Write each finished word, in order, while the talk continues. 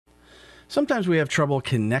Sometimes we have trouble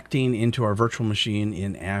connecting into our virtual machine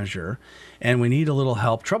in Azure, and we need a little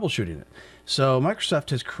help troubleshooting it. So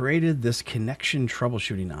Microsoft has created this connection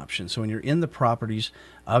troubleshooting option. So when you're in the properties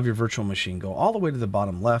of your virtual machine, go all the way to the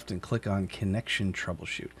bottom left and click on Connection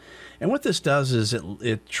Troubleshoot. And what this does is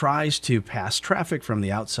it tries to pass traffic from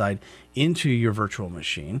the outside into your virtual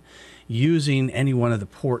machine using any one of the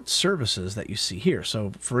port services that you see here.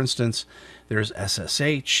 So for instance, there's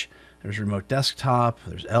SSH, there's remote desktop,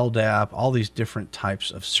 there's LDAP, all these different types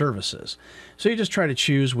of services. So you just try to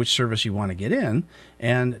choose which service you want to get in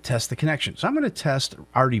and test the connection. So I'm going to test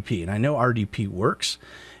RDP, and I know RDP works,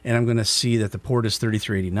 and I'm going to see that the port is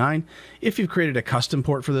 3389. If you've created a custom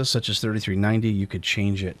port for this, such as 3390, you could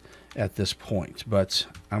change it at this point, but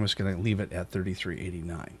I'm just going to leave it at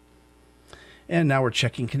 3389. And now we're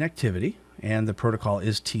checking connectivity, and the protocol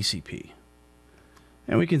is TCP.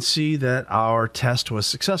 And we can see that our test was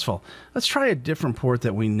successful. Let's try a different port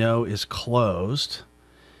that we know is closed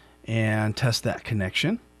and test that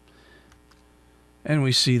connection. And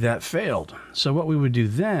we see that failed. So what we would do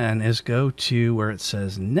then is go to where it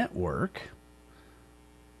says networking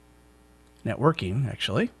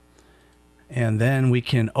actually. And then we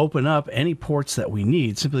can open up any ports that we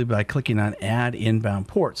need simply by clicking on Add Inbound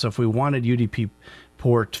Port. So if we wanted UDP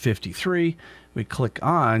port 53, we click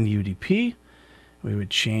on UDP. We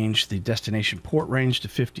would change the destination port range to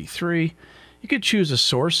 53. You could choose a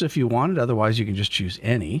source if you wanted, otherwise you can just choose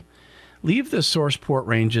any. Leave the source port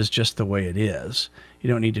ranges just the way it is. You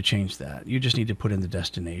don't need to change that. You just need to put in the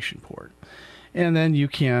destination port. And then you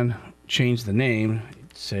can change the name,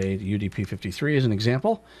 say UDP53 as an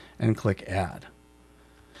example, and click Add.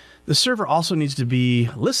 The server also needs to be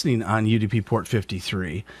listening on UDP port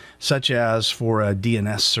 53, such as for a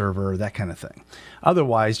DNS server, that kind of thing.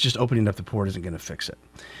 Otherwise, just opening up the port isn't going to fix it.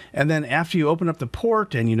 And then after you open up the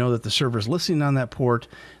port and you know that the server is listening on that port,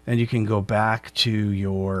 then you can go back to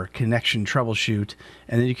your connection troubleshoot,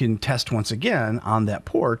 and then you can test once again on that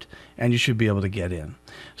port, and you should be able to get in.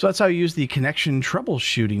 So that's how you use the connection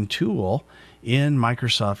troubleshooting tool in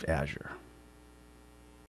Microsoft Azure.